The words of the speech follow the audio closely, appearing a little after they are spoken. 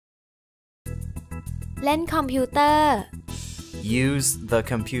เล่นคอมพิวเตอร์ Use the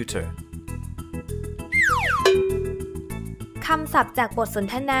computer คำศัพท์จากบทสน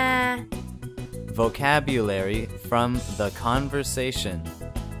ทนา Vocabulary from the conversation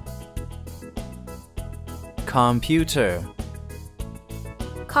Computer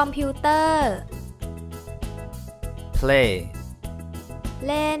คอมพิวเตอร์ Play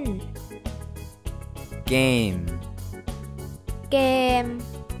เล่น Game เกม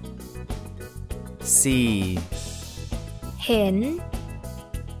See เห็น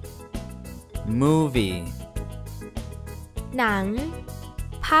Movie หนัง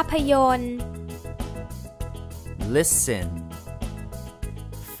ภาพยนตร์ Listen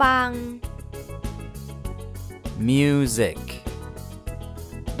ฟัง Music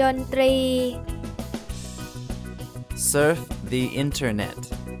ดนตรี Surf the internet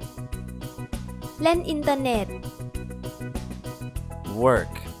เล่นอินเทอร์เน็ต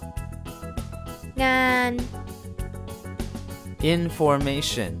Work งาน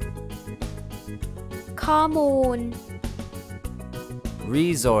Information ข้อมูล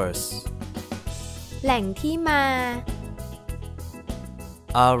Resource แหล่งที่มา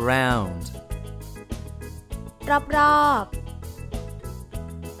Around รอบ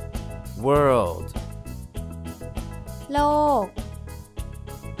ๆ World โลก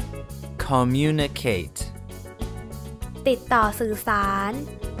Communicate ติดต่อสื่อสาร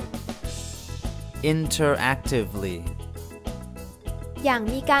Interactively อย่าง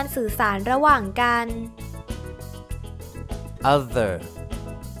มีการสื่อสารระหว่างกัน Other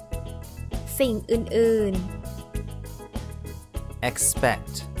สิ่งอื่น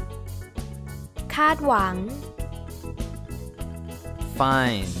Expect ๆ คาดหวัง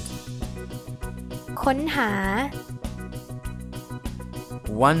Find ค้นหา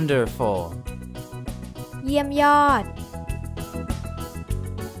Wonderful เยี่ยมยอด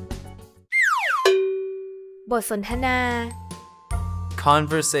บทสนทนา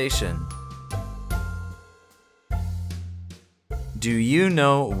Conversation Do you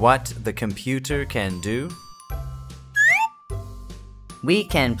know what the computer can do? We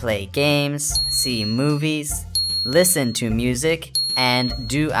can play games, see movies, listen to music, and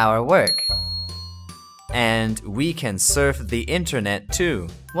do our work. And we can surf the internet too.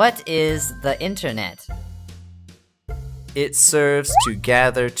 What is the internet? It serves to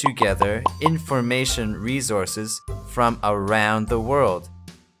gather together information resources from around the world.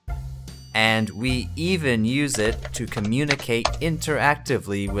 And we even use it to communicate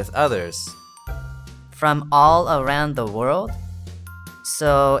interactively with others. From all around the world?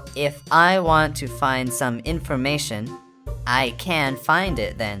 So if I want to find some information, I can find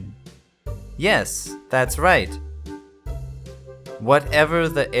it then. Yes, that's right. Whatever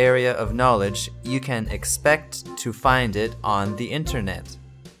the area of knowledge, you can expect to find it on the internet.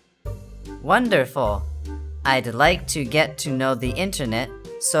 Wonderful! I'd like to get to know the internet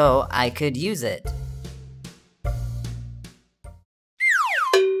so I could use it.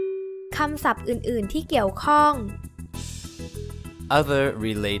 คำศัพท์อื่น ๆ ที่เกี่ยวข้อง Other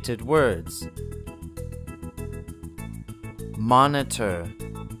related words. Monitor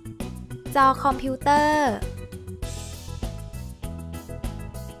จอคอมพิวเตอร์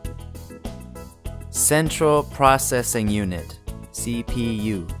Central Processing Unit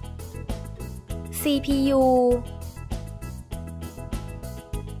CPU CPU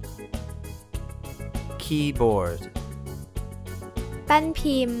Keyboard แป้น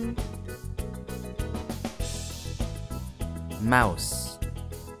พิมพ์ Mouse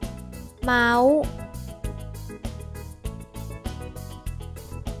เมาส์